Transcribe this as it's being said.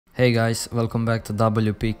Hey guys, welcome back to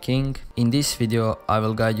WP King. In this video I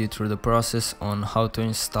will guide you through the process on how to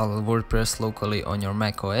install WordPress locally on your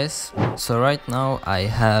macOS. So right now I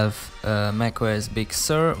have macOS Big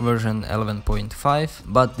Sur version 11.5,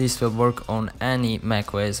 but this will work on any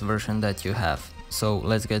macOS version that you have. So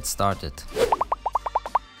let's get started.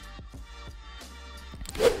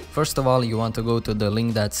 First of all, you want to go to the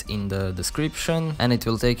link that's in the description and it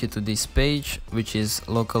will take you to this page, which is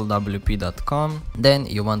localwp.com. Then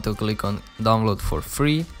you want to click on download for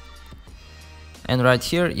free. And right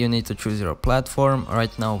here you need to choose your platform.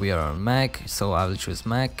 Right now we are on Mac, so I will choose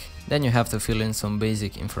Mac. Then you have to fill in some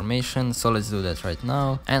basic information, so let's do that right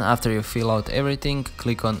now. And after you fill out everything,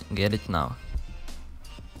 click on get it now.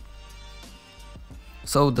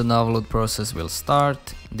 So the download process will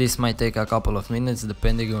start. This might take a couple of minutes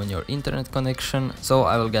depending on your internet connection, so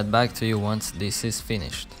I will get back to you once this is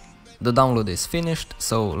finished. The download is finished,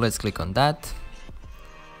 so let's click on that.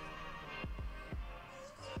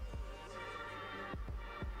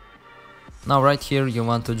 Now right here you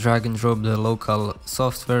want to drag and drop the local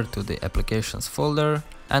software to the applications folder,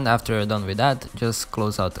 and after you're done with that, just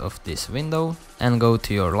close out of this window and go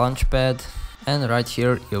to your launchpad. And right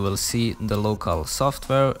here you will see the local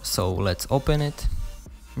software, so let's open it.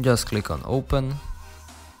 Just click on open.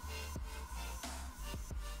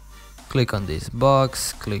 Click on this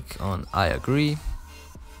box, click on I agree.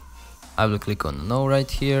 I will click on no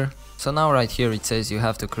right here. So now right here it says you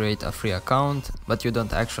have to create a free account, but you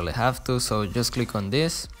don't actually have to, so just click on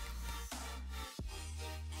this.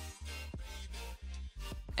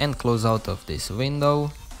 And close out of this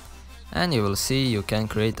window. And you will see you can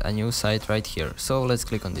create a new site right here. So let's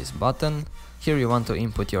click on this button. Here you want to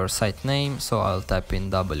input your site name, so I'll type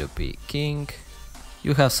in WP King.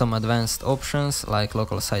 You have some advanced options like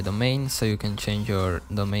local site domain, so you can change your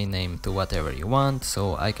domain name to whatever you want.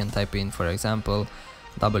 So I can type in, for example,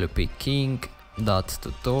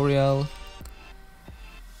 wpking.tutorial,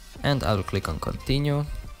 and I will click on continue.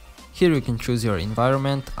 Here you can choose your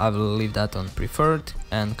environment. I will leave that on preferred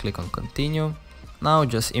and click on continue. Now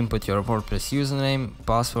just input your WordPress username,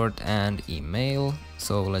 password and email.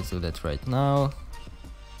 So let's do that right now.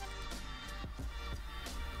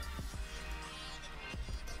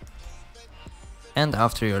 And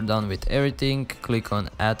after you're done with everything, click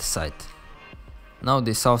on add site. Now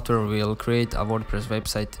this software will create a WordPress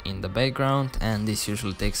website in the background, and this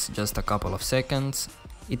usually takes just a couple of seconds.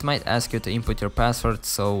 It might ask you to input your password,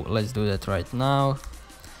 so let's do that right now.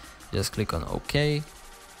 Just click on OK.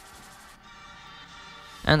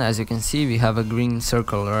 And as you can see, we have a green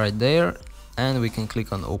circle right there, and we can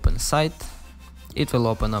click on open site. It will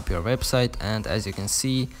open up your website, and as you can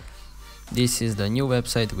see, this is the new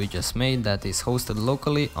website we just made that is hosted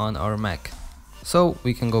locally on our Mac. So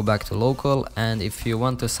we can go back to local, and if you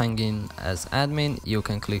want to sign in as admin, you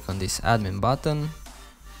can click on this admin button,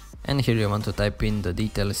 and here you want to type in the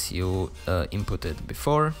details you inputted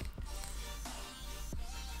before.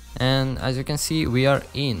 And as you can see, we are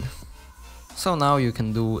in. So now you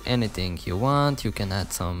can do anything you want. You can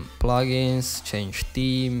add some plugins, change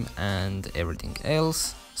theme and everything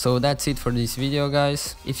else. So that's it for this video,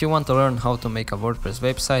 guys. If you want to learn how to make a WordPress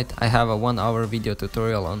website, I have a 1-hour video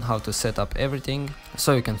tutorial on how to set up everything,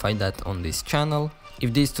 so you can find that on this channel.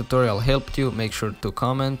 If this tutorial helped you, make sure to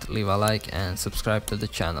comment, leave a like and subscribe to the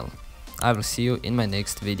channel. I will see you in my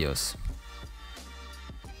next videos.